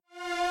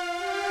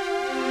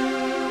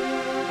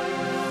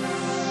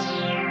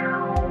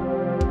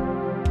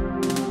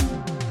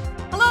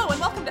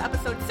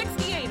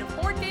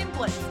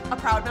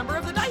proud member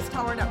of the Dice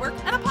Tower Network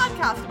and a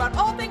podcast about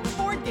all things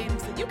board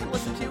games that you can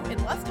listen to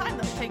in less time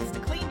than it takes to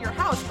clean your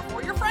house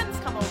before your friends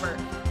come over.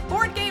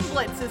 Board Game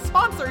Blitz is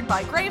sponsored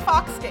by Grey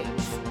Fox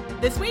Games.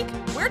 This week,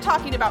 we're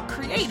talking about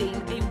creating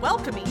a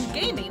welcoming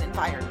gaming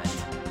environment.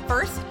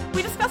 First,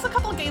 we discuss a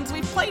couple games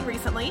we've played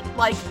recently,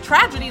 like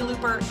Tragedy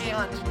Looper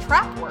and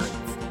Trap Words.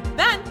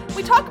 Then,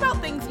 we talk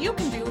about things you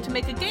can do to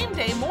make a game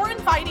day more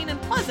inviting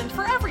and pleasant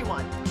for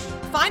everyone.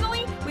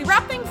 Finally, we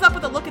wrap things up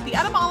with a look at the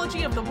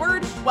etymology of the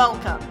word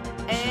welcome.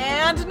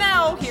 And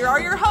now, here are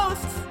your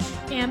hosts,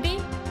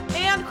 Ambi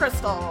and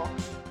Crystal.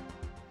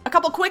 A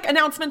couple quick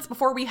announcements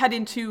before we head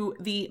into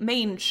the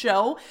main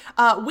show.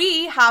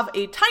 We have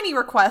a tiny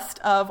request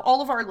of all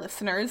of our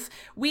listeners.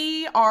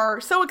 We are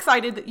so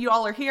excited that you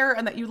all are here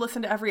and that you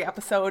listen to every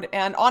episode.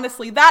 And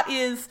honestly, that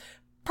is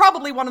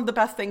probably one of the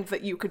best things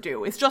that you could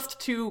do, is just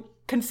to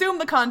consume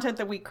the content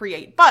that we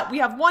create. But we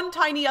have one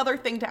tiny other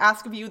thing to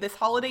ask of you this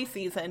holiday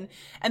season,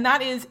 and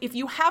that is, if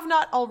you have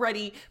not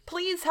already,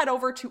 please head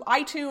over to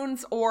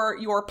iTunes or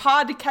your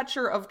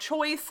podcatcher of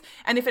choice,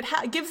 and if it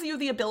gives you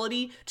the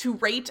ability to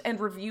rate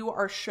and review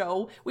our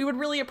show, we would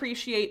really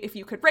appreciate if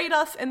you could rate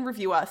us and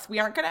review us. We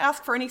aren't going to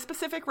ask for any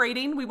specific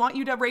rating. We want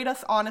you to rate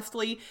us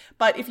honestly,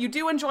 but if you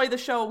do enjoy the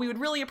show, we would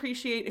really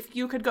appreciate if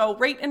you could go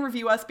rate and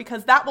review us,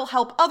 because that will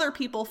help other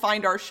people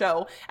find our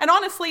show. And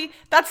honestly,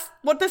 that's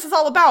what this is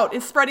all about,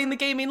 is spreading the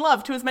gaming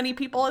love to as many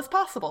people as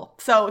possible.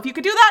 So if you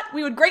could do that,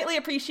 we would greatly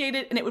appreciate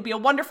it, and it would be a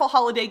wonderful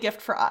holiday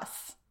gift for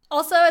us.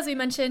 Also, as we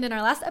mentioned in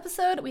our last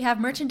episode, we have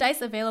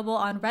merchandise available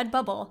on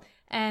Redbubble,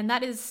 and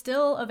that is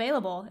still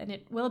available, and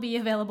it will be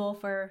available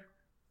for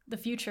the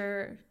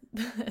future,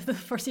 the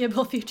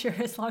foreseeable future,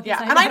 as long as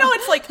I know. And I know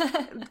it's like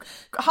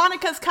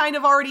Hanukkah's kind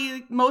of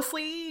already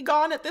mostly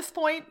gone at this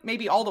point,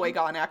 maybe all the way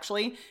gone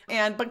actually,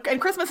 and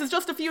Christmas is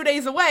just a few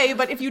days away.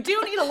 But if you do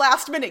need a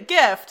last minute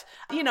gift,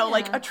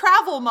 like a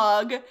travel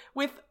mug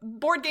with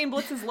Board Game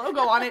Blitz's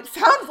logo on it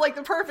sounds like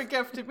the perfect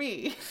gift to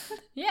me.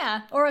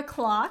 Yeah, or a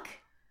clock.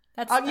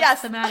 That's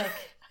yes. thematic.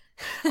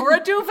 Or a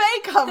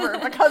duvet cover,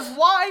 because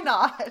why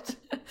not?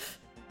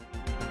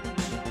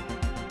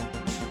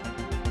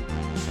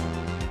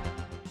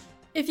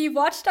 If you've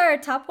watched our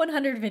top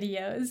 100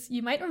 videos,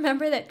 you might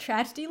remember that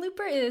Tragedy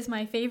Looper is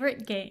my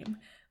favorite game,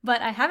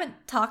 but I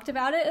haven't talked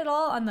about it at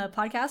all on the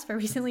podcast for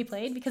Recently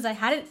Played because I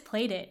hadn't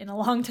played it in a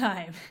long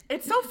time.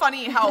 It's so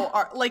funny how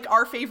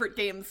our favorite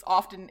games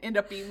often end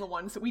up being the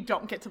ones that we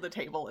don't get to the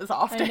table as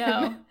often. I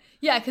know.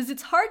 Yeah, because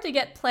it's hard to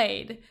get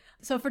played.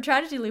 So for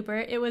Tragedy Looper,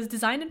 it was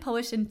designed and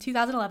published in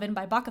 2011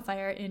 by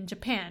Bakafire in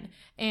Japan,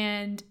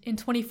 and in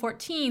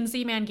 2014,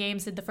 Z-Man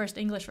Games did the first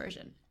English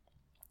version.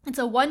 It's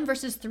a 1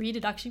 versus 3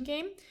 deduction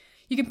game.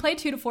 You can play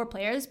 2 to 4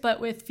 players, but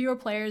with fewer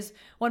players,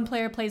 one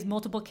player plays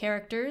multiple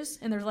characters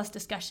and there's less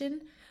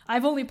discussion.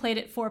 I've only played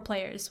it 4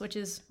 players, which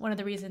is one of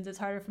the reasons it's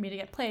harder for me to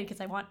get played, because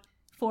I want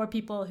 4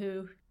 people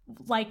who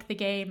like the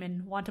game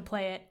and want to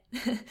play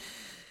it.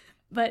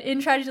 But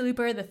in Tragedy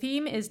Looper, the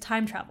theme is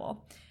time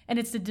travel, and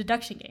it's a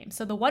deduction game.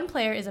 So the one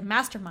player is a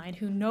mastermind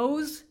who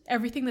knows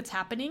everything that's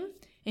happening,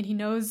 and he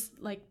knows,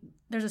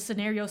 there's a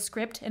scenario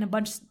script and a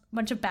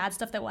bunch of bad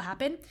stuff that will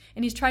happen,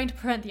 and he's trying to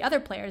prevent the other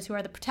players, who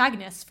are the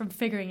protagonists, from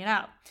figuring it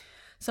out.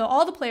 So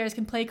all the players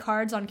can play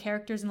cards on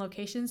characters and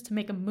locations to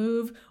make a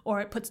move,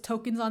 or it puts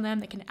tokens on them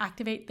that can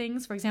activate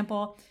things. For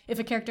example, if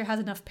a character has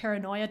enough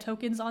paranoia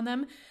tokens on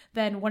them,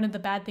 then one of the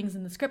bad things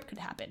in the script could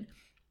happen.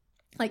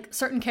 Like,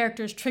 certain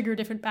characters trigger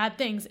different bad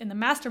things, and the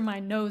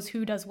mastermind knows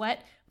who does what,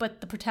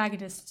 but the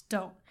protagonists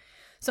don't.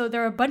 So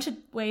there are a bunch of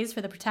ways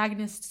for the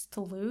protagonists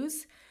to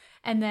lose.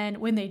 And then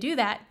when they do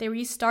that, they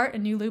restart a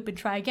new loop and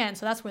try again.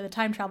 So that's where the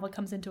time travel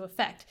comes into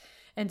effect.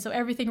 And so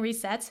everything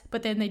resets,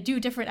 but then they do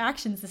different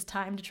actions this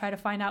time to try to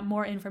find out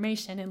more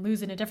information and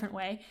lose in a different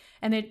way.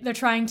 And they're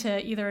trying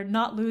to either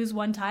not lose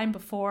one time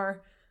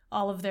before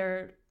all of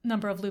their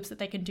number of loops that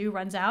they can do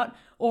runs out,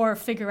 or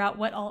figure out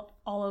what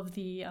all of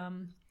the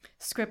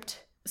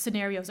script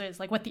scenarios is,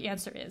 like what the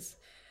answer is.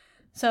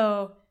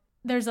 So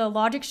there's a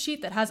logic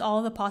sheet that has all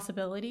of the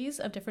possibilities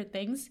of different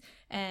things.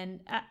 And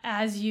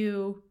as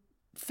you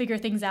figure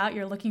things out,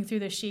 you're looking through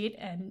the sheet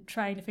and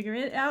trying to figure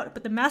it out,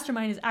 but the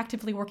mastermind is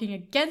actively working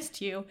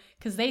against you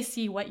because they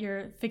see what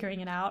you're figuring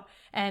it out,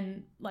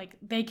 and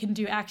they can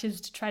do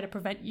actions to try to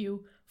prevent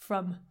you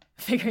from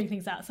figuring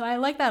things out. So I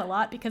like that a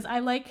lot because I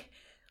like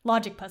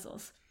logic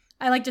puzzles.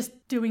 I like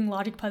just doing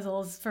logic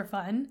puzzles for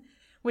fun,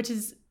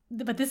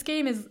 but this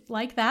game is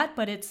like that,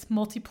 but it's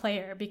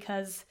multiplayer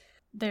because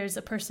there's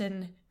a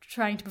person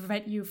trying to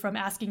prevent you from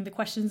asking the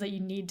questions that you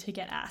need to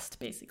get asked,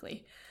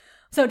 basically.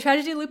 So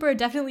Tragedy Looper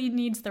definitely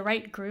needs the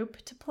right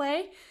group to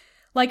play.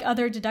 Like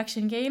other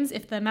deduction games,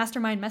 if the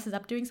mastermind messes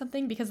up doing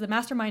something, because the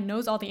mastermind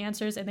knows all the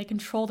answers and they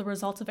control the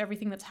results of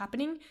everything that's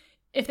happening,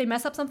 if they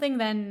mess up something,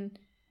 then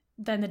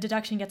the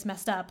deduction gets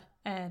messed up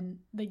and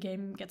the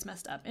game gets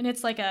messed up. And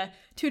it's like a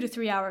 2 to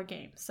 3 hour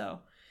game. So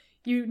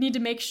you need to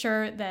make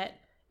sure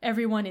that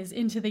everyone is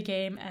into the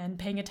game and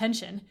paying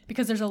attention,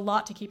 because there's a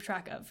lot to keep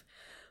track of.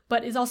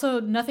 But it's also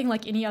nothing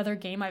like any other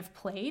game I've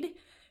played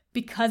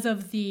because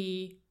of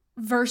the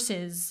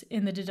verses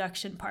in the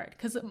deduction part,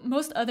 because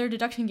most other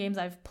deduction games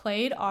I've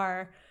played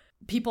are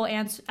people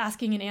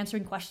asking and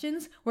answering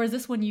questions, whereas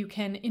this one you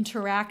can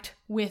interact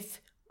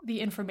with the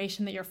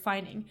information that you're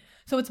finding.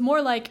 So it's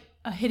more like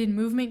a hidden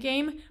movement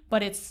game,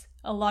 but it's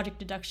a logic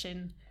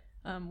deduction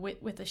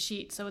with a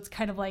sheet. So it's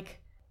kind of like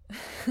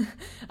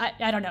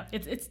I don't know.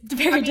 It's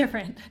very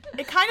different.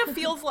 It kind of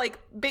feels like,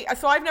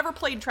 so I've never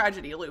played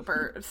Tragedy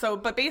Looper,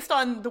 but based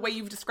on the way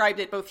you've described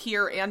it both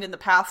here and in the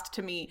past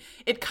to me,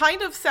 it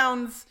kind of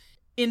sounds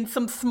in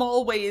some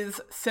small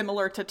ways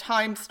similar to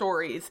Time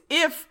Stories,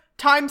 if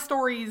Time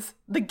Stories,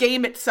 the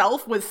game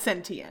itself, was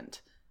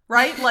sentient.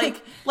 Right?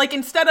 Like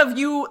instead of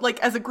you, like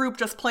as a group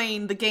just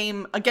playing the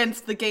game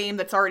against the game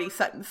that's already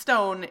set in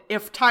stone,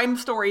 if Time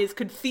Stories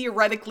could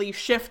theoretically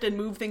shift and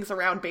move things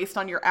around based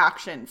on your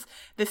actions,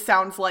 this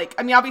sounds like,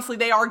 I mean, obviously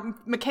they are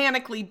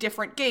mechanically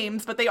different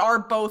games, but they are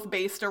both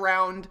based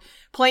around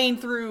playing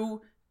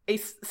through a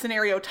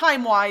scenario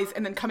time-wise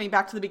and then coming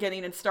back to the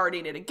beginning and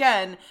starting it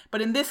again. But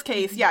in this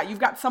case, yeah, you've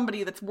got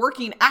somebody that's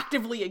working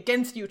actively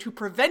against you to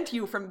prevent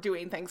you from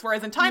doing things.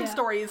 Whereas in Time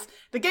Stories,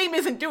 the game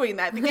isn't doing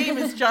that. The game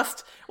is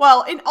just,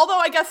 although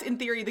I guess in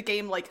theory the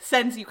game like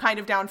sends you kind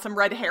of down some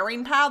red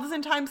herring paths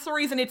in Time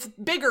Stories and it's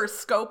bigger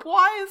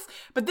scope-wise.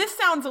 But this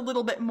sounds a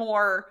little bit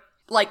more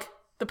like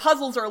the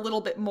puzzles are a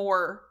little bit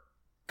more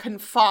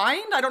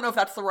confined. I don't know if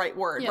that's the right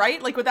word,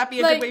 right? Like, would that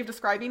be a good way of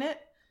describing it?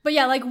 But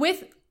yeah, like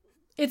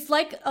it's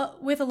like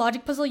with a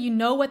logic puzzle, you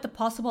know what the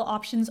possible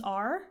options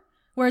are.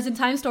 Whereas in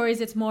Time Stories,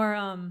 it's more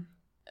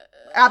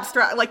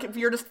abstract. Like if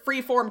you're just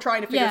free form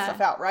trying to figure stuff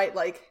out, right?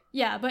 Like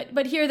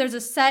but here there's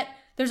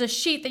a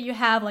sheet that you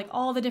have like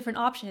all the different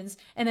options,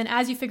 and then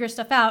as you figure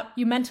stuff out,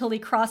 you mentally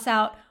cross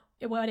out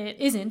what it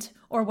isn't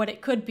or what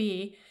it could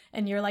be,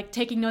 and you're like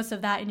taking notes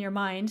of that in your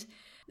mind.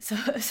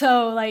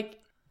 So like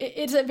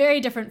it's a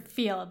very different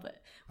feel,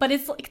 but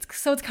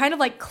it's kind of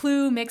like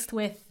Clue mixed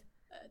with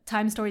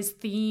Time Stories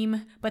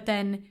theme, but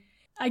then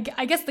I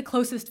guess the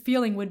closest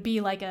feeling would be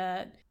like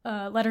a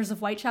Letters of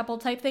Whitechapel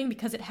type thing,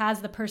 because it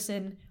has the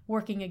person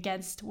working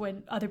against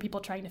when other people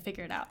are trying to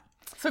figure it out.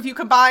 So if you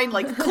combine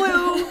like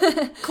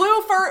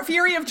Clue for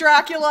Fury of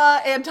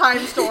Dracula and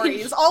Time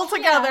Stories all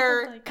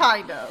together,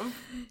 kind of.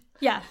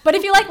 Yeah, but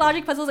if you like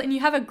logic puzzles and you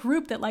have a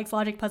group that likes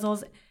logic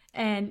puzzles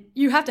and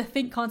you have to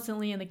think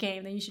constantly in the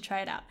game, then you should try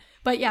it out.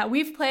 But yeah,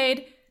 we've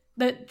played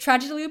the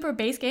Tragedy Looper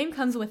base game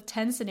comes with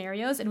 10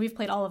 scenarios, and we've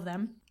played all of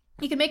them.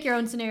 You can make your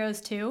own scenarios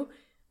too.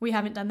 We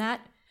haven't done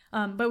that.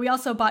 But we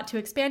also bought 2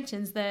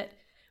 expansions that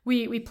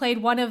we played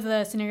one of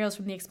the scenarios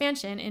from the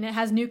expansion, and it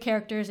has new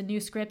characters and new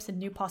scripts and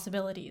new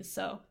possibilities.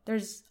 So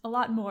there's a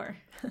lot more.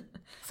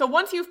 So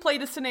once you've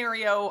played a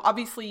scenario,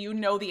 obviously you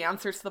know the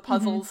answers to the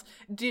puzzles.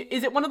 Mm-hmm.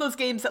 Is it one of those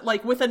games that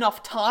like with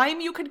enough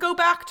time you could go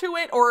back to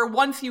it? Or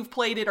once you've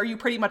played it, are you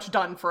pretty much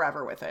done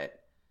forever with it?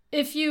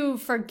 If you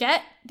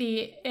forget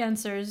the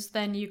answers,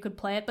 then you could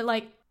play it. But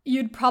like,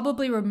 you'd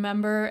probably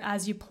remember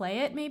as you play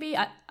it, maybe.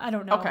 I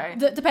don't know. Okay.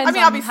 Depends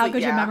on how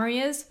good your memory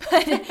is.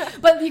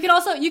 But you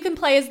can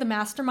play as the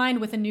mastermind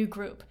with a new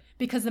group,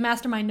 because the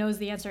mastermind knows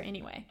the answer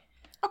anyway.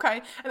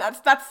 Okay. And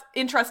that's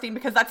interesting,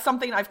 because that's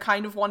something I've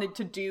kind of wanted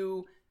to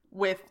do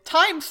with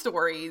Time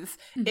Stories,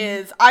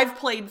 is I've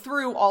played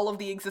through all of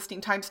the existing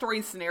Time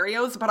Stories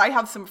scenarios, but I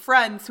have some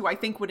friends who I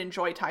think would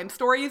enjoy Time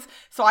Stories.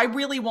 So I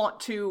really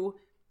want to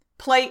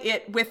play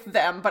it with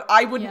them, but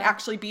I wouldn't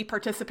actually be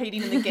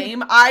participating in the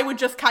game. I would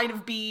just kind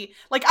of be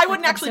like, I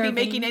wouldn't actually be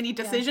making any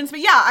decisions,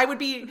 but I would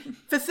be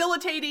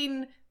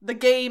facilitating the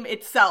game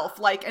itself,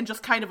 like, and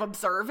just kind of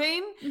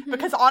observing,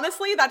 because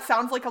honestly, that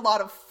sounds like a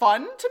lot of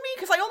fun to me,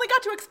 because I only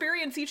got to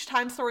experience each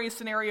Time Stories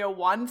scenario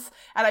once,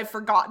 and I've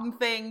forgotten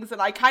things,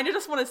 and I kind of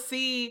just want to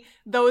see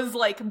those,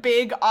 like,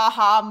 big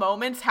aha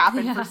moments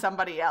happen for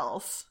somebody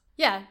else.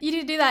 Yeah,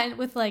 you do that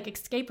with, like,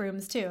 escape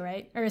rooms, too,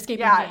 right? Or escape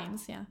room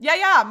games,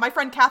 Yeah. My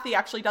friend Kathy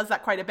actually does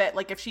that quite a bit.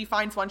 Like, if she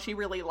finds one she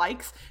really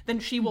likes, then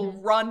she will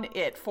run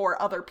it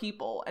for other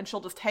people, and she'll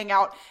just hang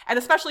out. And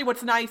especially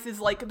what's nice is,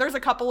 like, there's a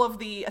couple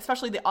of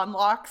especially the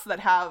unlocks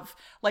that have,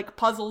 like,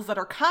 puzzles that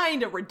are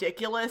kind of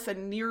ridiculous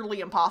and nearly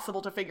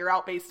impossible to figure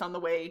out based on the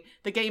way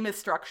the game is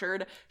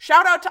structured.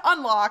 Shout out to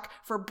Unlock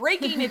for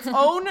breaking its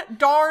own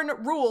darn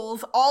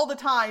rules all the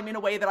time in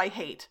a way that I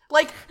hate.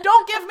 Like,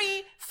 don't give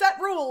me set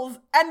rules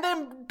and then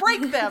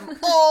break them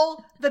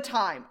all the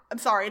time. I'm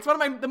sorry. It's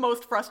one of the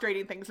most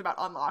frustrating things about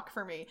Unlock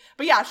for me.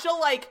 But yeah, she'll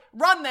like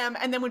run them,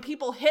 and then when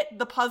people hit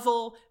the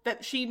puzzle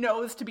that she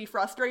knows to be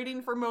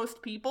frustrating for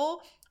most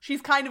people, she's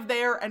kind of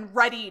there and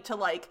ready to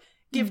like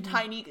give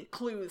tiny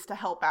clues to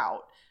help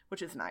out,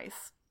 which is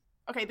nice.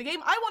 Okay, the game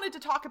I wanted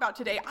to talk about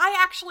today, I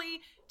actually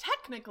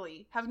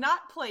technically have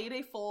not played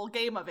a full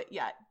game of it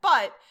yet,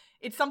 but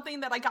it's something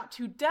that I got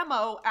to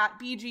demo at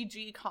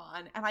BGG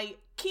Con, and I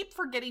keep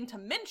forgetting to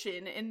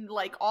mention in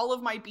like all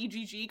of my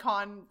BGG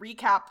Con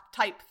recap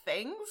type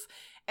things.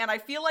 And I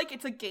feel like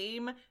it's a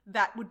game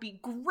that would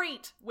be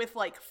great with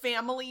like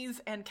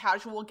families and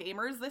casual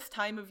gamers this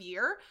time of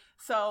year.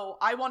 So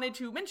I wanted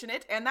to mention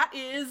it, and that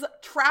is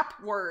Trap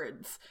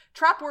Words.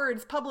 Trap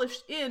Words,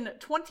 published in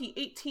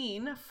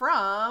 2018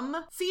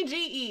 from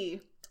CGE.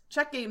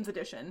 Czech Games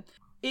Edition,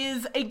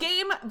 is a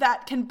game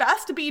that can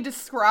best be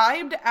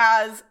described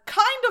as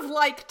kind of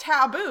like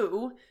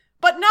Taboo,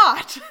 but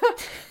not.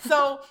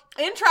 So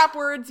in Trap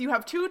Words, you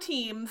have 2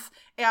 teams,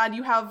 and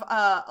you have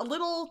a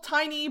little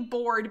tiny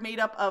board made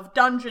up of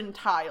dungeon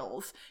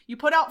tiles. You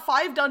put out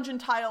 5 dungeon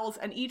tiles,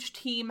 and each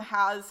team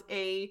has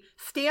a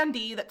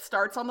standee that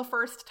starts on the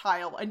first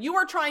tile, and you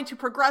are trying to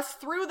progress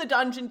through the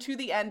dungeon to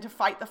the end to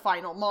fight the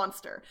final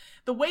monster.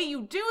 The way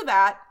you do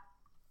that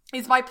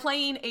is by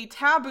playing a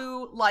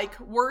Taboo-like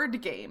word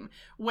game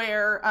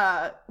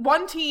where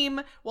one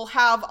team will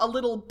have a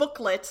little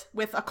booklet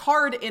with a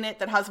card in it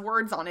that has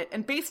words on it,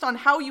 and based on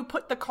how you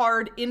put the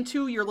card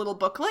into your little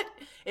booklet,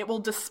 it will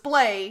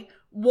display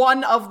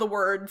one of the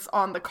words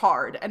on the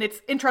card. And it's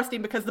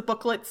interesting because the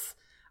booklets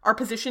are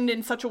positioned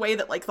in such a way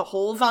that like the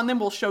holes on them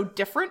will show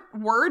different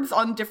words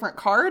on different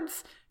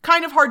cards.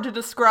 Kind of hard to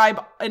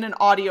describe in an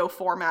audio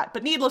format,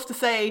 but needless to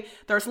say,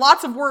 there's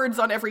lots of words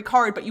on every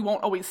card, but you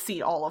won't always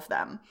see all of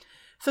them.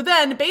 So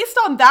then, based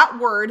on that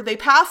word, they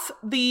pass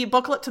the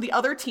booklet to the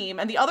other team,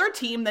 and the other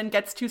team then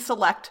gets to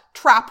select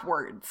trap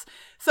words.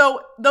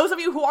 So those of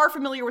you who are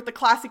familiar with the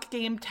classic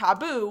game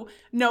Taboo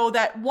know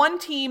that one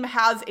team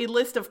has a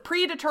list of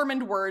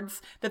predetermined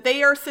words that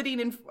they are sitting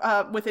in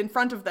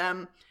front of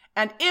them,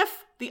 and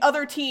if the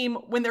other team,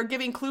 when they're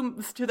giving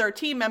clues to their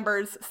team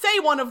members, say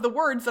one of the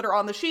words that are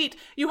on the sheet,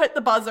 you hit the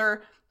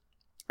buzzer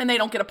and they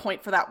don't get a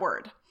point for that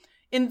word.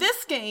 In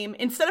this game,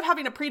 instead of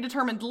having a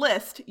predetermined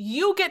list,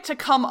 you get to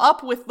come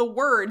up with the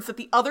words that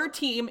the other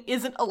team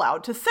isn't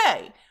allowed to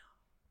say.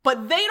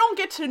 But they don't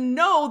get to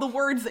know the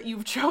words that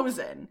you've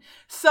chosen.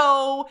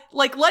 So,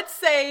 like, let's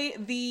say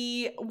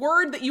the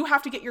word that you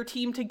have to get your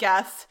team to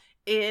guess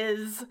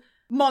is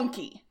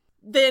monkey.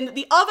 Then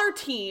the other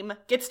team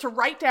gets to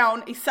write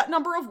down a set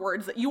number of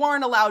words that you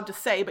aren't allowed to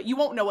say, but you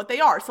won't know what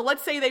they are. So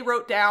let's say they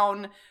wrote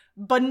down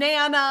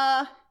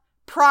banana,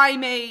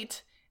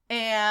 primate,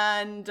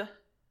 and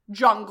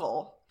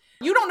jungle.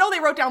 You don't know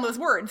they wrote down those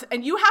words,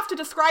 and you have to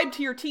describe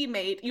to your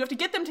teammate, you have to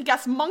get them to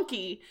guess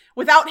monkey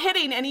without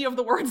hitting any of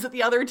the words that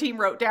the other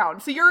team wrote down.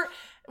 So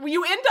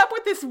you end up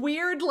with this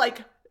weird,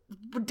 like,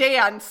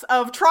 dance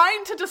of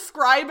trying to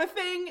describe a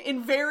thing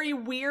in very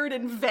weird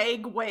and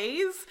vague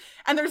ways.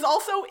 And there's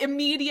also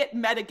immediate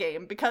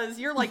metagame because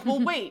you're like, well,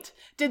 wait,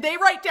 did they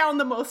write down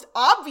the most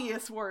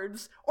obvious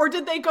words, or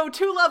did they go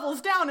 2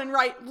 levels down and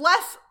write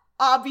less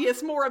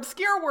obvious, more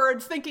obscure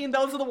words, thinking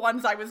those are the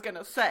ones I was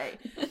gonna say?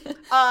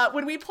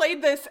 When we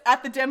played this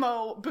at the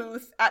demo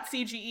booth at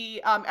CGE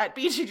at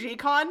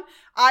BGGCon,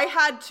 I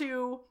had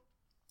to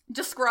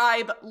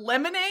describe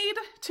lemonade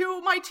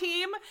to my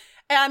team,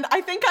 and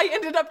I think I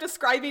ended up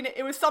describing it.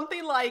 It was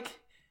something like,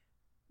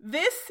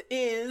 this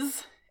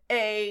is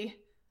a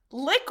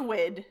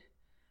liquid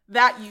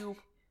that you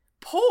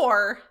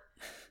pour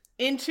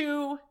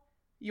into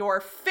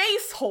your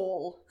face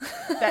hole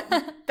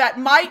that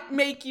might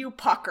make you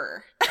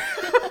pucker.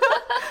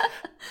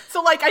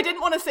 So, like, I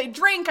didn't want to say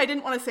drink, I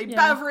didn't want to say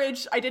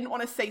beverage, I didn't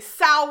want to say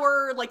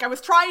sour. Like, I was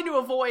trying to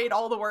avoid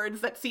all the words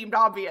that seemed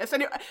obvious.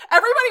 And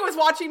everybody was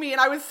watching me, and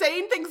I was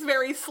saying things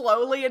very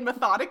slowly and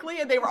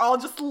methodically, and they were all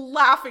just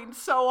laughing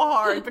so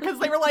hard because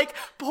they were like,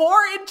 pour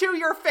into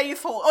your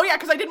face hole. Oh, yeah,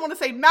 because I didn't want to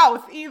say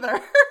mouth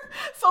either.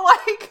 So,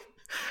 like,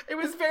 it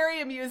was very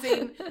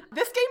amusing.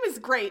 This game is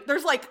great.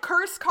 There's like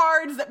curse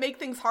cards that make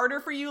things harder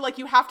for you. Like,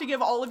 you have to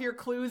give all of your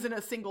clues in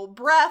a single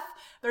breath.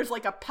 There's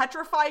like a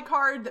petrify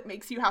card that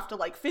makes you have to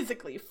like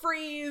physically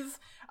freeze.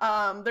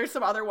 There's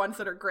some other ones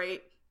that are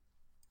great.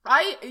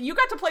 You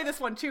got to play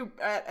this one too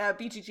at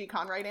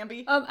BGGCon, right,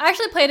 Ambi? I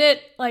actually played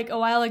it like a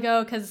while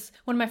ago because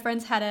one of my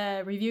friends had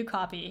a review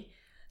copy.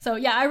 So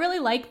yeah, I really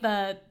like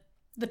the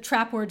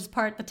trap words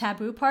part, the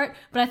taboo part,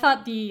 but I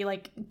thought the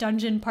like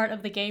dungeon part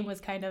of the game was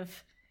kind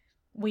of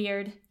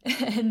weird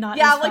and not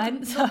as fun.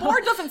 Like the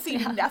board doesn't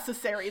seem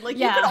necessary. Like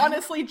you could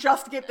honestly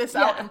just get this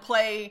out and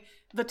play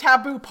the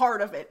taboo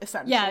part of it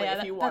essentially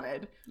if you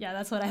wanted.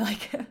 That's what I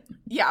like.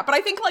 Yeah, but I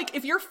think like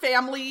if your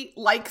family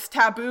likes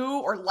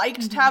Taboo or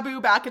liked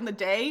Taboo back in the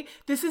day,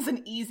 this is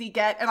an easy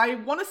get. And I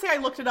want to say I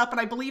looked it up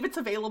and I believe it's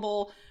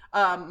available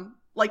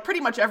like pretty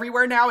much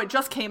everywhere now. It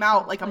just came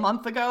out like a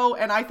month ago,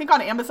 and I think on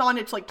Amazon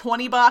it's like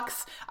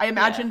 $20. I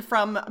imagine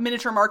from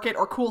Miniature Market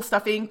or Cool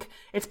Stuff Inc.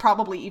 it's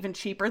probably even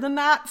cheaper than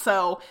that.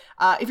 So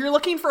if you're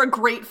looking for a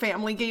great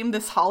family game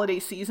this holiday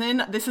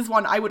season, this is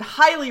one I would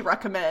highly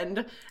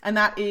recommend, and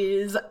that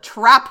is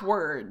Trap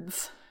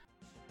Words.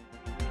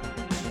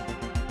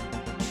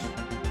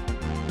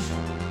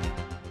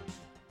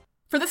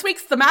 For this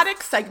week's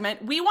thematic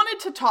segment, we wanted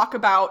to talk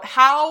about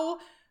how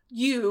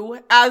you,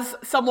 as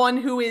someone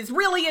who is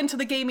really into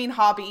the gaming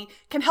hobby,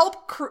 can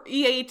help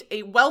create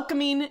a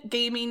welcoming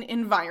gaming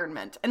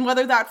environment. And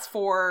whether that's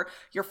for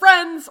your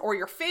friends or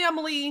your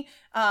family,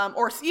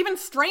 or even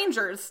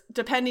strangers,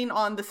 depending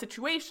on the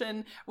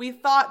situation, we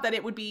thought that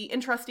it would be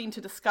interesting to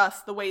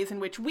discuss the ways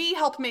in which we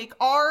help make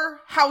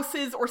our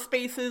houses or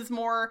spaces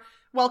more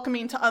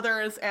welcoming to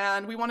others.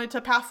 And we wanted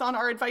to pass on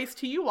our advice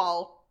to you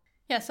all.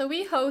 Yeah, so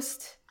we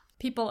host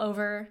people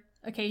over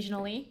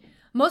occasionally.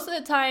 Most of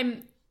the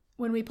time,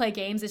 when we play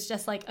games, it's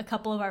just like a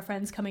couple of our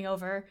friends coming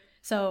over,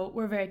 so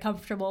we're very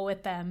comfortable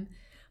with them.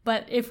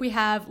 But if we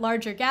have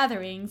larger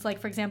gatherings, like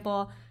for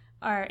example,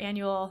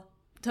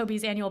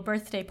 Toby's annual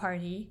birthday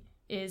party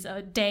is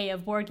a day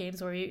of board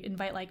games where we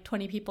invite like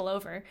 20 people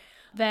over,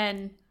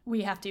 then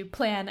we have to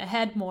plan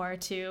ahead more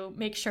to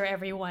make sure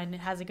everyone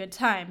has a good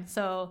time.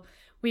 So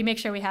we make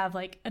sure we have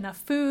like enough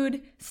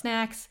food,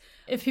 snacks.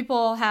 If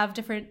people have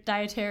different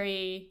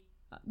dietary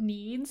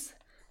needs,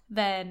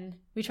 then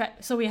we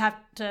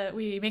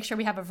make sure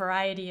we have a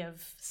variety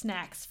of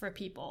snacks for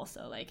people.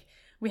 So like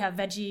we have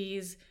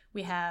veggies,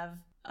 we have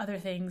other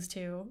things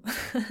too.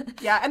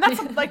 Yeah, and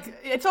that's like,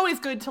 it's always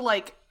good to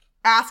like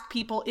ask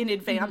people in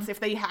advance if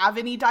they have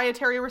any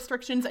dietary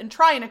restrictions and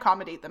try and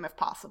accommodate them if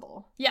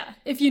possible. Yeah,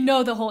 if you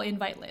know the whole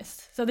invite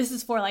list. So this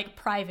is for like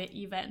private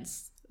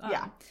events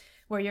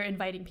where you're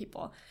inviting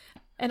people.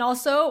 And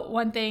also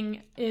one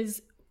thing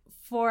is,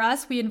 for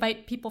us, we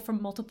invite people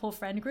from multiple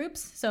friend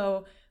groups.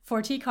 So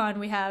for TCon,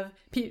 we have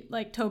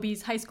like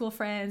Toby's high school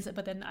friends,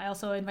 but then I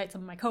also invite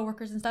some of my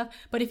coworkers and stuff.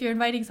 But if you're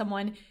inviting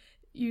someone,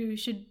 you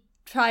should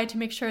try to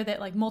make sure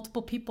that like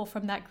multiple people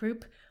from that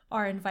group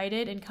are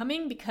invited and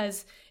coming,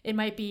 because it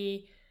might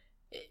be,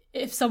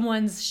 if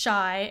someone's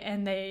shy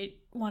and they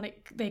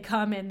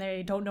come and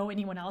they don't know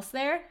anyone else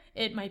there,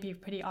 it might be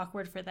pretty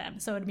awkward for them.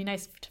 So it'd be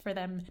nice for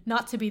them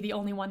not to be the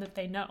only one that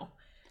they know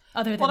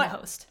other than the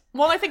host.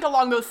 Well, I think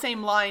along those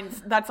same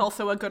lines, that's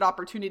also a good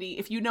opportunity,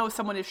 if you know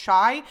someone is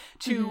shy,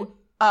 to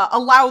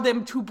allow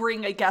them to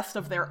bring a guest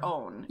of their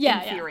own, in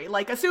theory.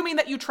 Like, assuming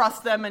that you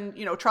trust them and,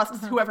 trust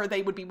whoever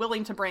they would be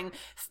willing to bring,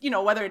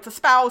 whether it's a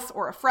spouse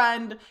or a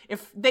friend,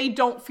 if they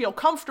don't feel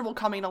comfortable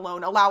coming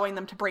alone, allowing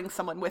them to bring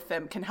someone with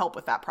them can help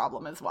with that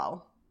problem as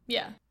well.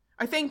 Yeah.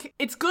 I think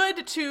it's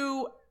good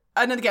to,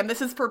 and again,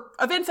 this is for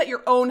events at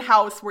your own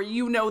house where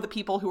you know the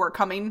people who are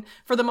coming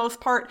for the most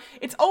part.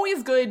 It's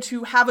always good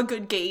to have a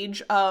good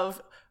gauge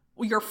of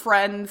your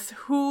friends,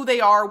 who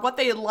they are, what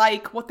they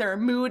like, what their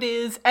mood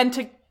is, and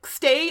to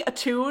stay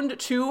attuned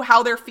to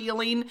how they're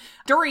feeling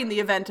during the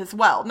event as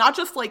well. Not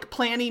just like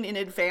planning in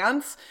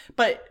advance,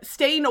 but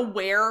staying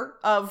aware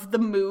of the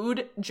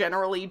mood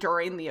generally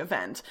during the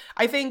event.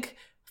 I think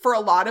for a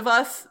lot of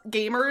us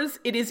gamers,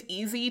 it is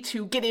easy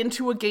to get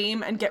into a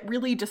game and get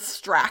really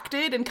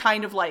distracted and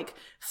kind of like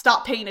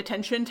stop paying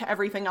attention to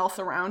everything else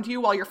around you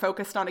while you're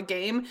focused on a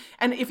game.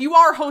 And if you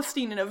are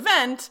hosting an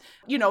event,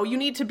 you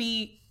need to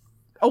be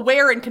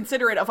aware and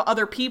considerate of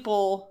other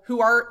people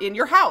who are in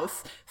your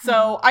house.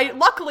 So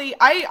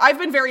I've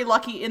been very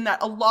lucky in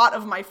that a lot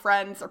of my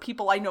friends are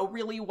people I know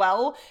really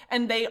well,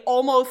 and they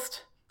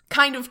almost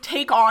kind of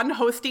take on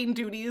hosting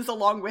duties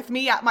along with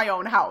me at my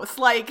own house.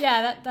 Like,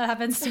 yeah, that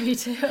happens to me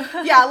too.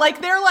 Yeah,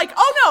 like they're like,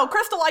 oh no,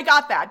 Crystal, I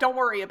got that. Don't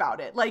worry about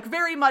it. Like,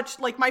 very much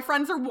like my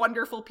friends are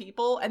wonderful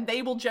people, and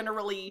they will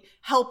generally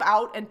help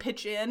out and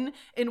pitch in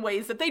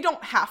ways that they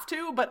don't have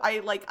to, but I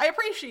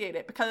appreciate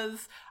it,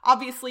 because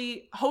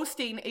obviously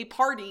hosting a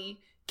party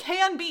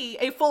can be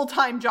a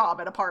full-time job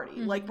at a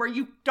party, like where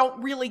you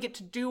don't really get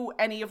to do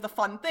any of the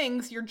fun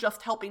things. You're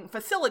just helping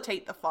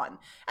facilitate the fun. And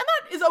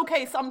that is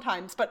okay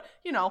sometimes, but,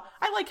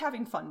 I like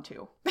having fun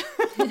too.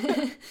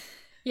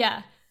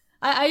 Yeah.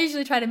 I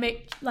usually try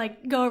to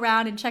go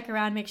around and check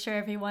around, make sure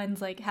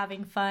everyone's like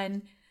having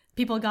fun.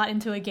 People got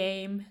into a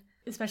game,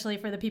 especially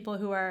for the people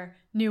who are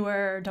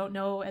newer or don't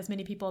know as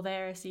many people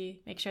there.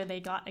 Make sure they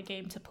got a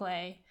game to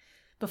play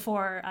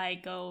before I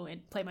go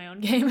and play my own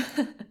game.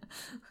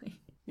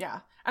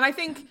 Yeah. And I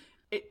think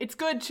it's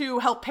good to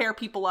help pair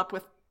people up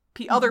with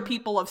other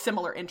people of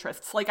similar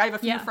interests. Like, I have a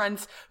few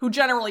friends who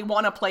generally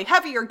want to play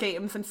heavier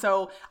games, and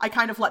so I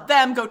kind of let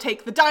them go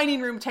take the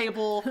dining room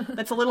table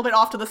that's a little bit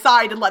off to the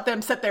side and let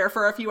them sit there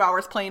for a few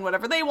hours playing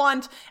whatever they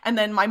want. And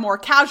then my more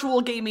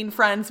casual gaming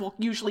friends will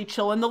usually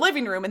chill in the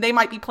living room, and they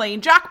might be playing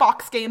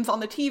Jackbox games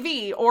on the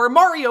TV or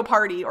Mario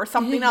Party or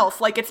something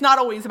else. Like, it's not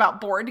always about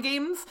board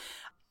games.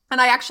 And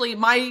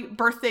my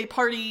birthday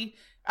party,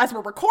 as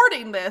we're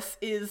recording this,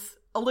 is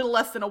a little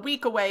less than a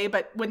week away,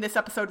 but when this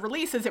episode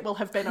releases, it will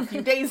have been a few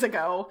days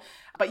ago.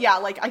 But yeah,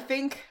 I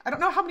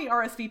don't know how many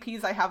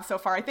RSVPs I have so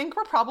far. I think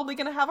we're probably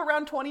going to have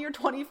around 20 or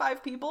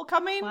 25 people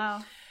coming.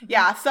 Wow.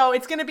 Yeah, so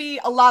it's going to be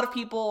a lot of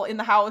people in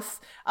the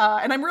house,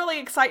 and I'm really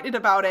excited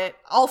about it.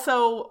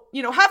 Also,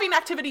 having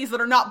activities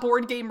that are not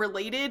board game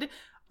related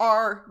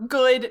are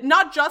good,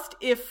 not just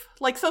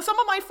so some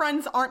of my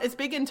friends aren't as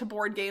big into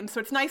board games,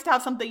 so it's nice to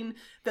have something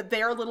that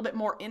they're a little bit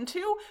more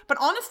into. But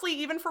honestly,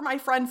 even for my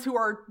friends who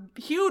are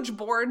huge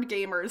board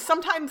gamers,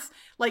 sometimes,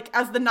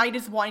 as the night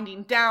is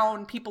winding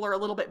down, people are a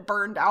little bit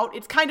burned out.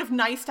 It's kind of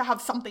nice to have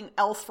something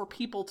else for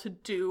people to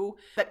do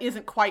that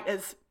isn't quite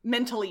as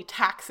mentally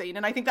taxing.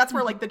 And I think that's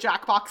where, the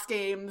Jackbox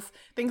games,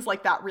 things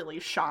like that really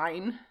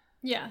shine.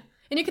 Yeah.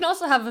 And you can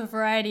also have a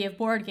variety of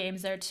board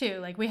games there,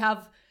 too.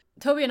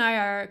 Toby and I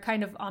are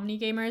kind of omni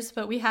gamers,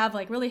 but we have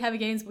really heavy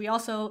games. We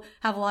also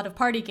have a lot of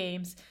party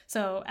games.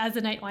 So as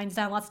the night winds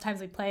down, lots of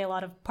times we play a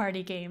lot of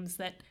party games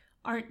that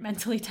aren't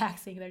mentally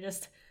taxing. They're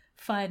just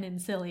fun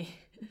and silly.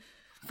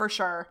 For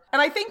sure.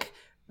 And I think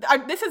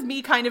this is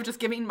me kind of just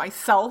giving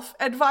myself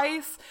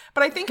advice,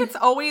 but I think it's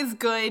always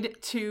good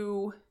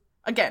to,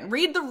 again,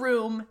 read the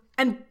room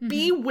and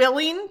be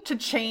willing to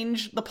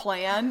change the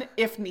plan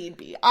if need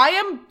be. I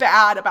am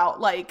bad about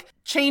like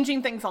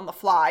changing things on the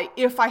fly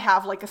if I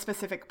have like a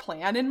specific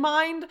plan in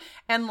mind.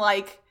 And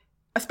like,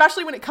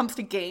 especially when it comes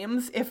to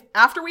games, if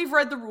after we've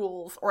read the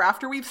rules or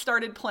after we've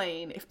started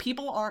playing, if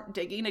people aren't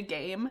digging a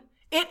game,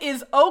 it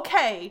is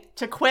okay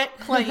to quit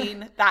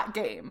playing that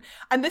game.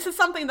 And this is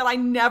something that I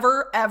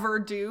never, ever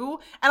do.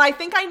 And I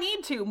think I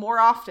need to more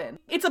often.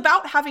 It's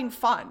about having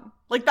fun.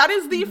 Like, that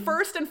is the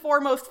first and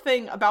foremost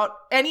thing about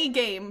any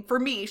game, for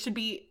me, should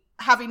be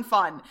having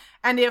fun.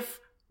 And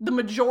if the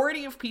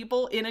majority of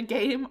people in a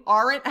game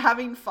aren't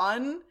having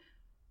fun,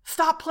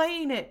 stop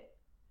playing it.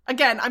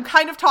 Again, I'm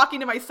kind of talking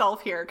to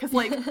myself here, because,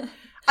 like,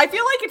 I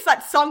feel like it's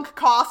that sunk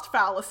cost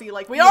fallacy.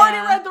 Like, we already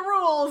read the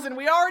rules and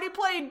we already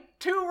played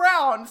 2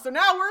 rounds, so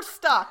now we're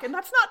stuck. And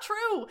that's not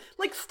true.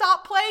 Like,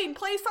 stop playing.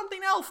 Play something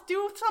else.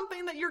 Do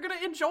something that you're going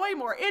to enjoy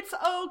more. It's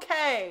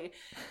okay.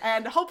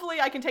 And hopefully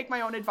I can take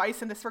my own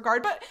advice in this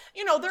regard. But,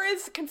 you know, there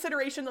is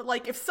consideration that,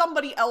 like, if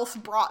somebody else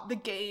brought the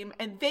game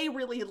and they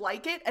really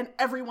like it and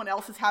everyone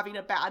else is having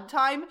a bad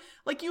time,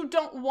 like, you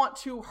don't want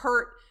to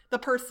hurt the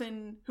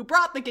person who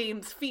brought the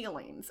game's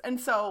feelings. And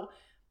so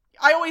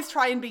I always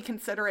try and be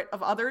considerate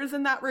of others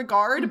in that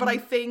regard, but I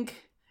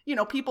think, you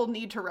know, people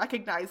need to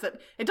recognize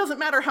that it doesn't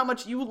matter how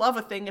much you love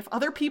a thing. If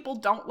other people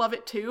don't love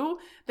it too,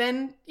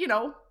 then, you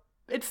know,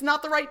 it's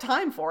not the right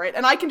time for it.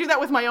 And I can do that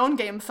with my own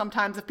games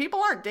sometimes. If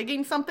people aren't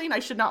digging something, I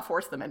should not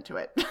force them into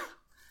it.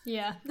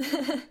 Yeah.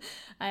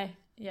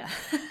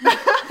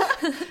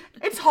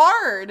 It's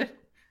hard. And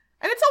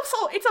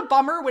it's a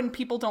bummer when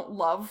people don't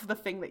love the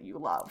thing that you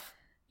love.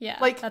 Yeah,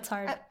 like, that's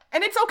hard.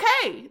 And it's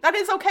okay. That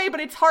is okay,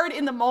 but it's hard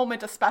in the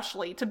moment,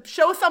 especially, to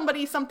show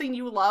somebody something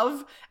you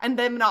love and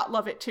them not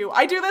love it too.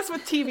 I do this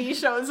with TV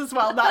shows as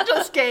well, not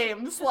just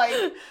games. Like,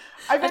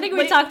 I think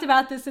we talked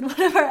about this in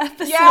one of our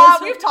episodes. Yeah,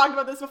 we've talked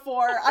about this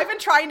before. I've been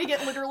trying to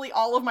get literally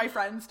all of my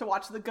friends to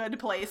watch The Good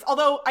Place,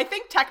 although I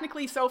think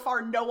technically so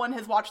far no one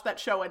has watched that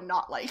show and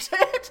not liked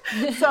it.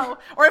 So,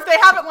 or if they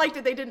haven't liked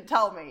it, they didn't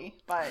tell me.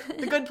 But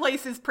The Good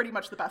Place is pretty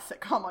much the best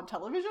sitcom on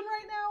television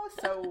right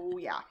now, so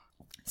yeah.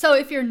 So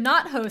if you're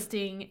not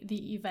hosting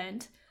the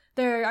event,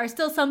 there are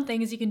still some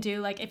things you can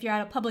do. Like if you're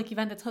at a public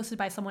event that's hosted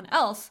by someone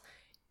else,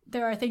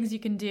 there are things you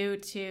can do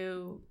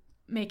to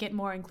make it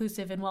more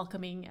inclusive and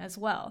welcoming as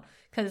well.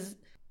 Because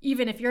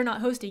even if you're not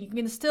hosting, you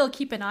can still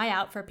keep an eye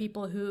out for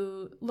people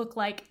who look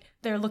like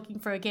they're looking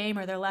for a game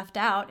or they're left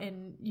out,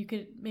 and you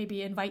could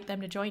maybe invite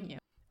them to join you.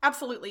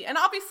 Absolutely. And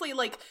obviously,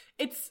 like,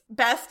 it's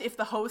best if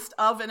the host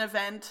of an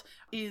event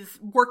is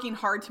working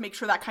hard to make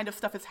sure that kind of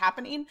stuff is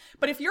happening.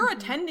 But if you're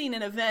attending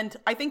an event,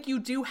 I think you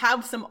do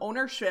have some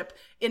ownership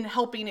in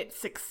helping it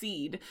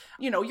succeed.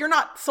 You know, you're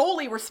not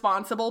solely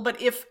responsible,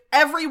 but if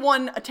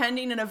everyone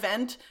attending an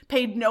event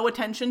paid no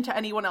attention to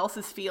anyone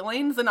else's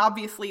feelings, then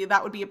obviously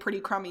that would be a pretty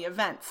crummy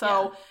event.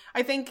 So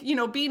I think, you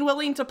know, being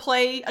willing to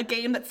play a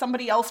game that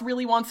somebody else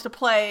really wants to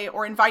play,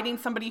 or inviting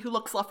somebody who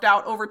looks left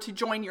out over to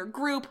join your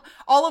group,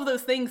 all of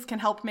those things can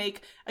help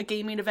make a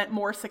gaming event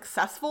more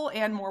successful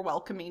and more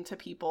welcoming to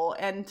people.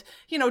 And,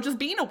 you know, just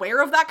being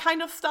aware of that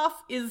kind of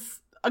stuff is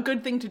a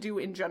good thing to do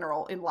in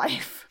general in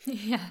life.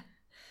 Yeah.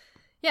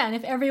 Yeah, and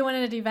if everyone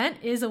at an event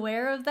is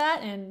aware of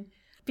that and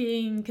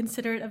being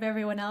considerate of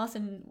everyone else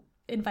and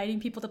inviting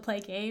people to play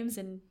games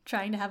and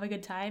trying to have a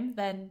good time,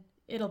 then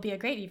it'll be a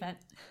great event.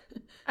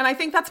 And I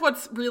think that's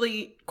what's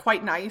really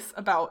quite nice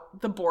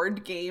about the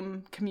board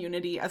game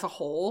community as a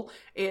whole,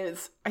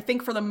 is I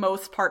think for the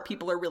most part,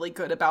 people are really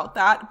good about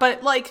that.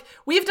 But like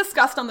we've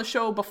discussed on the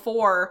show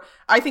before,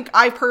 I think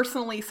I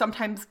personally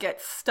sometimes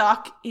get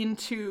stuck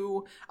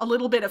into a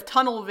little bit of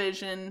tunnel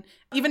vision,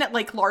 even at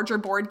like larger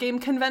board game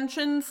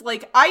conventions.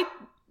 Like I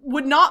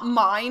would not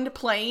mind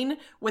playing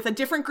with a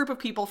different group of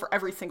people for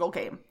every single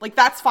game. Like,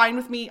 that's fine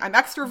with me. I'm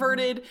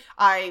extroverted.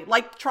 I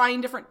like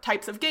trying different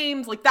types of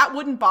games. Like, that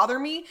wouldn't bother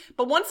me.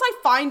 But once I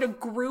find a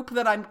group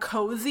that I'm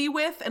cozy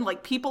with and,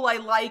 like, people I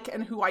like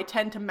and who I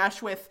tend to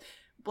mesh with,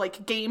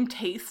 like, game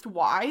taste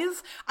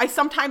wise, I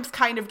sometimes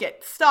kind of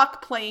get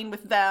stuck playing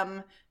with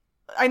them.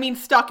 I mean,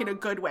 stuck in a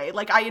good way.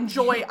 Like, I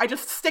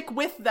just stick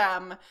with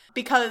them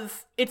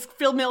because it's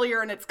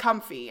familiar and it's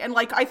comfy. And,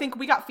 like, I think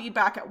we got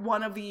feedback at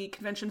one of the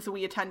conventions that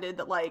we attended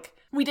that, like,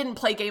 we didn't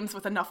play games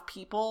with enough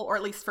people, or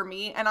at least for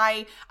me. And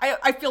I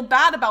feel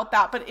bad about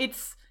that, but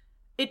it's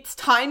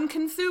time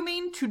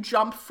consuming to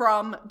jump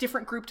from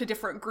different group to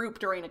different group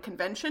during a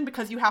convention,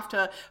 because you have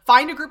to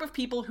find a group of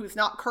people who's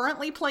not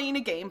currently playing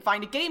a game,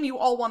 find a game you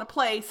all want to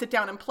play, sit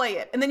down and play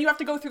it. And then you have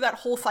to go through that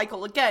whole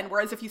cycle again.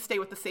 Whereas if you stay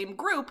with the same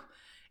group,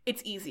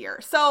 it's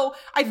easier. So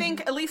I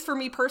think, at least for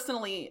me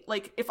personally,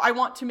 like, if I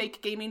want to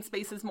make gaming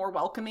spaces more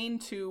welcoming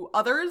to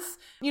others,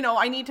 you know,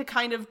 I need to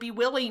kind of be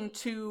willing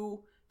to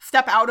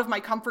step out of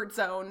my comfort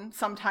zone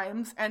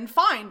sometimes and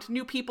find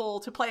new people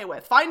to play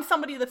with. Find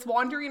somebody that's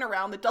wandering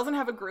around that doesn't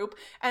have a group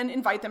and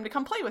invite them to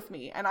come play with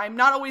me. And I'm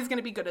not always going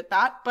to be good at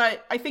that,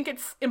 but I think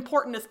it's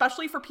important,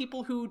 especially for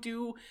people who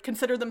do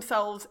consider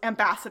themselves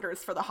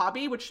ambassadors for the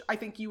hobby, which I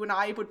think you and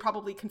I would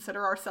probably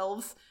consider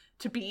ourselves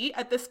to be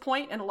at this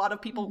point. And a lot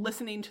of people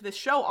listening to this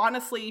show,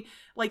 honestly,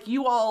 like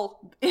you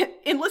all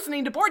in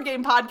listening to board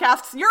game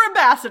podcasts, you're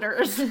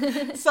ambassadors.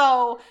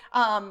 So,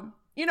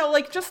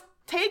 like just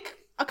take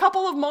a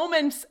couple of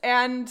moments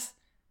and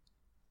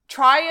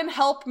try and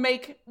help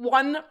make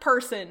one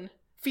person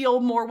feel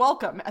more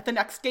welcome at the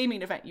next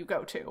gaming event you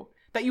go to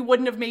that you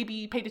wouldn't have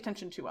maybe paid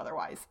attention to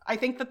otherwise. I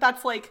think that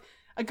that's like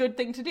a good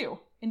thing to do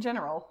in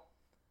general.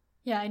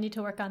 Yeah, I need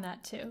to work on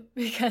that too,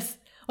 because,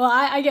 well,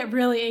 I get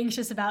really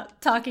anxious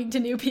about talking to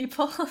new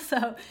people,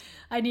 so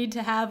I need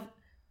to have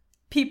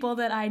people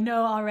that I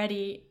know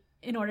already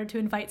in order to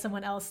invite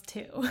someone else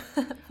too.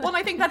 Well, and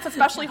I think that's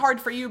especially hard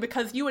for you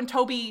because you and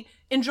Toby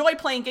enjoy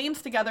playing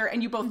games together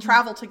and you both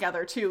travel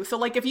together too. So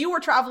like if you were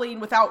traveling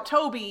without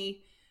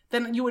Toby,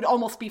 then you would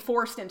almost be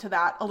forced into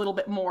that a little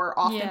bit more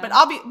often.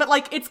 Yeah. But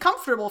like it's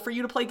comfortable for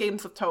you to play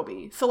games with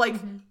Toby. So like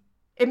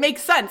it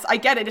makes sense. I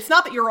get it. It's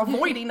not that you're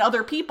avoiding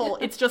other people.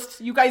 It's just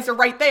you guys are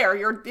right there.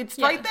 It's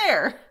right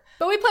there.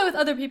 But we play with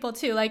other people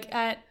too. Like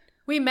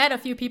we met a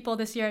few people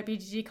this year at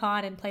BGG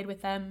Con and played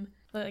with them,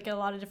 like a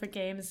lot of different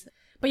games.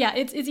 But yeah,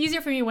 it's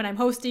easier for me when I'm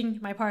hosting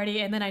my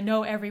party and then I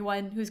know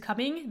everyone who's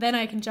coming. Then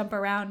I can jump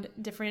around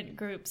different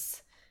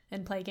groups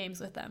and play games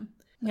with them.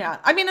 Yeah,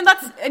 I mean,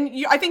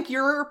 I think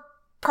you're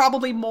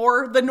probably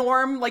more the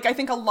norm. Like, I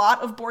think a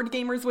lot of board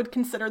gamers would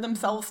consider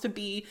themselves to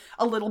be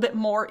a little bit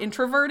more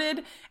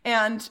introverted.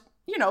 And,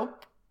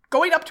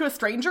 going up to a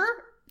stranger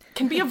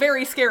can be a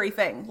very scary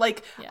thing.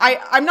 Like,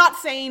 yeah. I'm not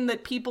saying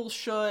that people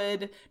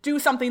should do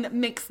something that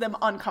makes them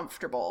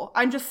uncomfortable.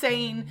 I'm just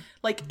saying,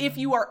 like, if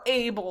you are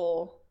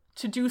able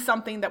to do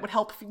something that would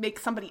help make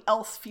somebody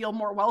else feel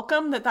more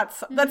welcome,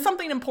 that's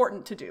something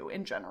important to do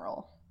in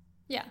general.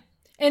 Yeah.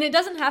 And it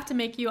doesn't have to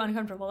make you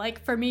uncomfortable.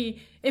 Like for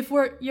me, if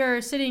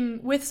you're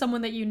sitting with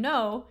someone that you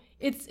know,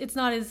 it's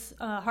not as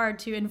hard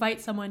to invite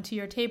someone to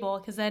your table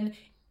because then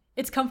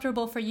it's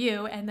comfortable for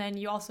you and then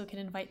you also can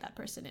invite that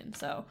person in.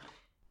 So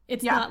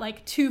it's not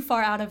like too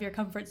far out of your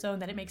comfort zone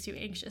that it makes you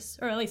anxious,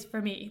 or at least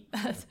for me.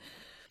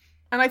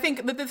 And I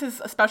think that this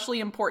is especially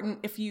important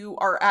if you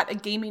are at a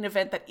gaming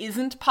event that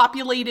isn't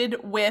populated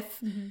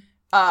with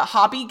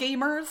hobby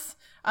gamers.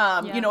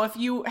 If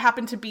you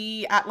happen to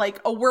be at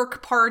like a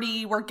work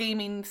party where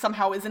gaming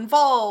somehow is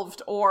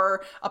involved,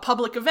 or a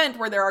public event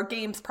where there are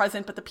games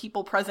present, but the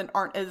people present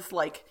aren't as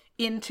like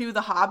into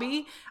the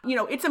hobby,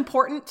 it's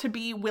important to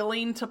be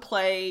willing to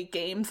play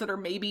games that are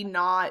maybe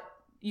not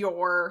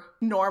your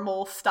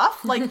normal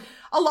stuff. Like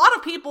a lot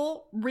of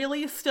people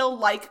really still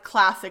like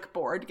classic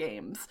board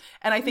games.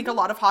 And I think a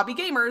lot of hobby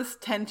gamers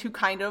tend to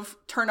kind of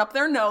turn up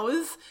their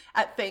nose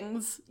at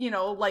things,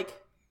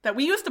 like that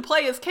we used to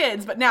play as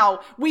kids, but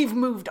now we've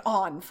moved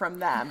on from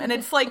them. And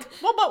it's like,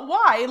 well, but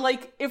why?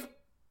 Like if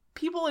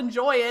people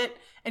enjoy it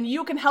and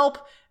you can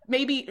help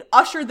maybe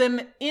usher them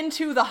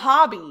into the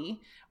hobby,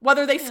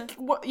 whether they,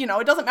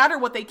 it doesn't matter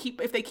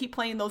if they keep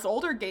playing those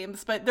older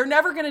games, but they're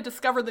never going to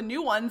discover the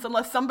new ones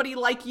unless somebody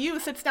like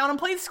you sits down and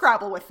plays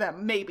Scrabble with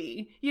them,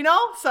 maybe,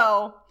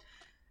 So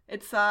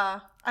it's,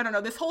 I don't know,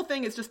 this whole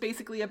thing is just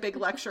basically a big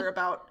lecture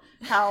about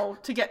how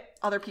to get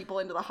other people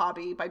into the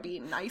hobby by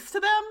being nice to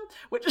them,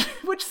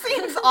 which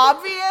seems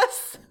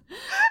obvious.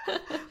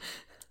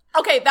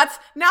 Okay, that's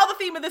now the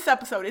theme of this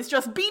episode is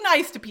just be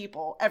nice to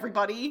people,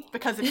 everybody,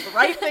 because it's the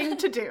right thing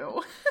to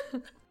do.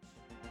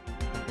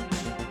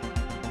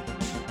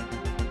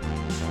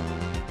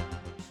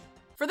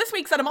 For this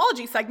week's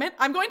etymology segment,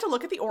 I'm going to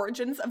look at the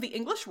origins of the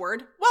English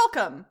word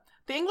welcome.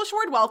 The English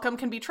word welcome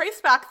can be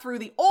traced back through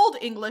the Old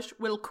English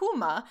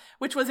wilkuma,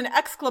 which was an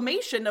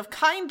exclamation of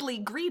kindly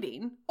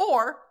greeting,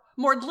 or,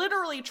 more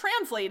literally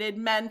translated,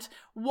 meant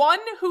one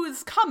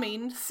whose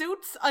coming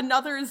suits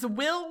another's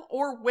will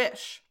or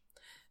wish.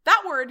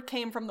 That word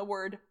came from the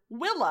word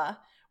willa,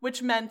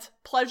 which meant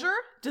pleasure,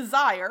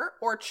 desire,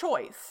 or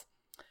choice.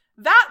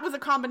 That was a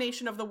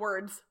combination of the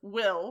words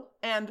will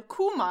and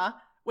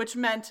kuma, which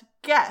meant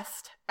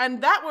guest,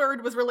 and that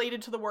word was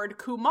related to the word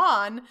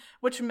kuman,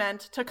 which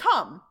meant to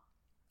come.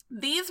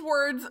 These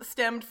words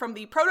stemmed from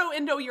the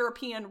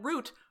Proto-Indo-European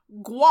root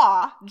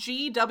gwa,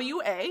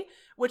 G-W-A,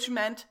 which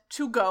meant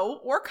to go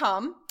or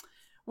come.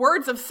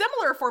 Words of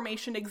similar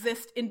formation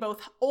exist in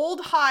both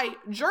Old High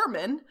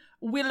German,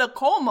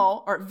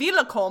 willkommen, or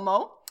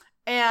willkommen,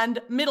 and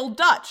Middle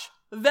Dutch,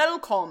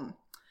 welkom.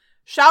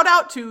 Shout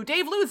out to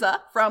Dave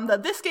Luza from the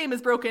This Game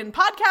is Broken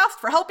podcast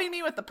for helping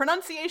me with the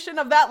pronunciation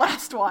of that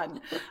last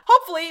one.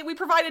 Hopefully, we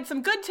provided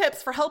some good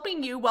tips for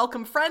helping you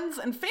welcome friends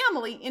and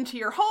family into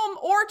your home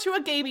or to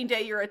a gaming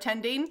day you're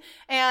attending,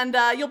 and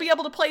you'll be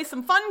able to play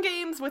some fun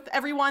games with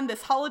everyone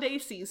this holiday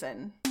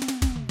season.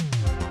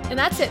 And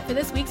that's it for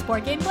this week's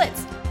Board Game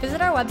Blitz. Visit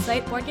our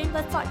website,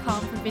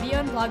 boardgameblitz.com, for video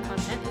and blog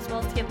content, as well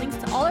as to get links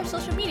to all our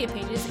social media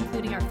pages,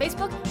 including our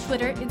Facebook,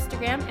 Twitter,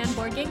 Instagram, and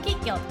Board Game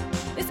Geek Guild.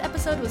 This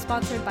episode was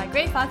sponsored by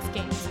Grey Fox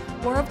Games.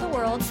 War of the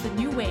Worlds: The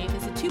New Wave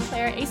is a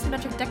 2-player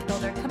asymmetric deck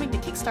builder coming to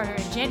Kickstarter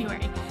in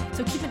January,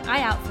 so keep an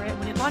eye out for it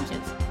when it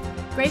launches.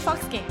 Grey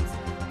Fox Games.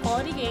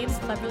 Quality games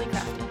cleverly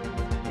crafted.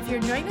 If you're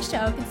enjoying the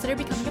show, consider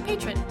becoming a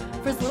patron.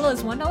 For as little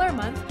as $1 a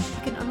month,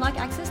 you can unlock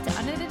access to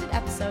unedited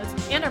episodes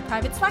and our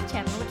private Slack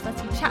channel, which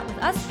lets you chat with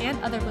us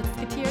and other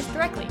Blitzketeers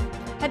directly.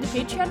 Head to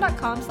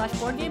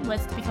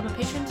patreon.com/boardgameblitz to become a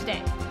patron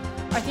today.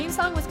 Our theme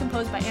song was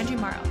composed by Andrew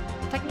Morrow.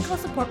 Technical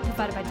support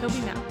provided by Toby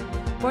Mao.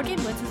 Board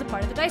Game Blitz is a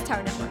part of the Dice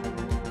Tower Network.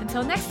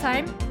 Until next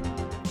time,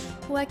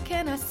 what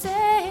can I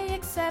say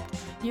except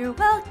you're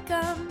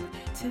welcome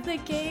to the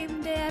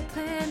game day I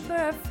planned for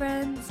our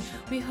friends.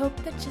 We hope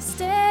that you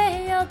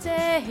stay all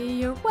day.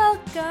 You're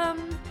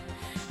welcome.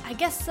 I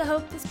guess I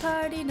hope this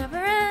party never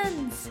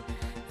ends.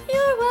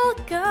 You're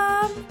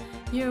welcome.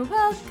 You're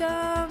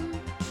welcome.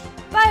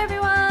 Bye,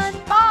 everyone.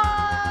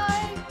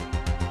 Bye!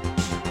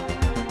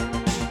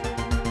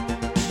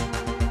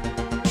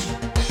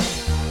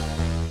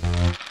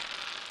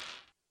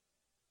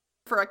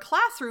 For a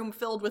classroom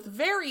filled with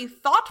very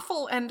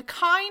thoughtful and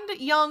kind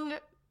young...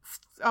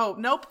 Oh,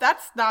 nope,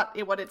 that's not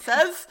what it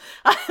says.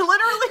 I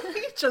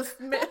literally just...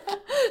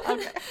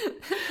 Okay.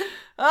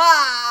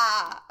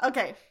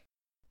 Okay.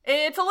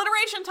 It's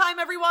alliteration time,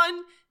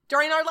 everyone!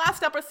 During our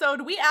last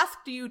episode, we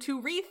asked you to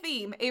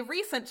retheme a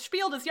recent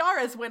Spiel des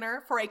Jahres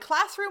winner for a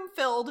classroom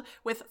filled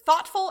with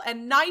thoughtful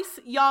and nice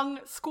young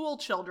school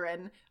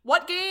children.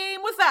 What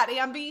game was that,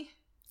 Ambi?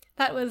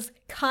 That was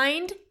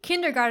Kind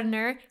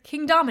Kindergartner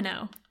King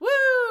Domino.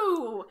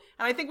 Woo!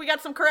 And I think we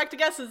got some correct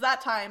guesses that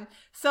time.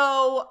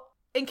 So...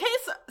 in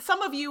case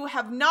some of you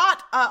have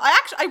not,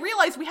 I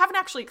realized we haven't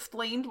actually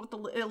explained what the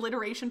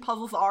alliteration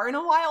puzzles are in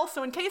a while,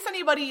 so in case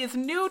anybody is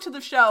new to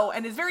the show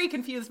and is very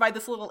confused by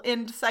this little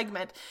end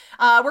segment,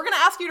 we're going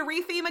to ask you to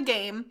retheme a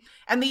game,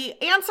 and the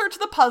answer to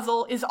the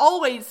puzzle is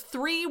always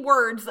 3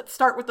 words that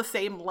start with the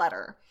same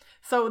letter.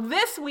 So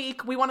this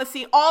week, we want to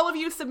see all of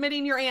you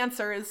submitting your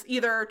answers,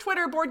 either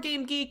Twitter, Board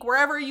Game Geek,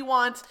 wherever you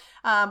want.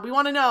 We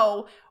want to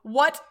know,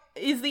 what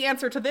is the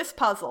answer to this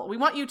puzzle? We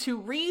want you to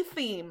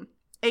retheme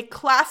a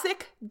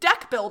classic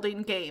deck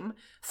building game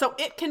so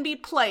it can be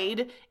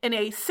played in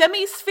a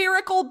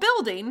semi-spherical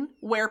building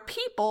where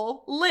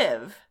people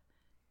live.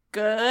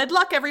 Good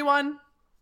luck, everyone!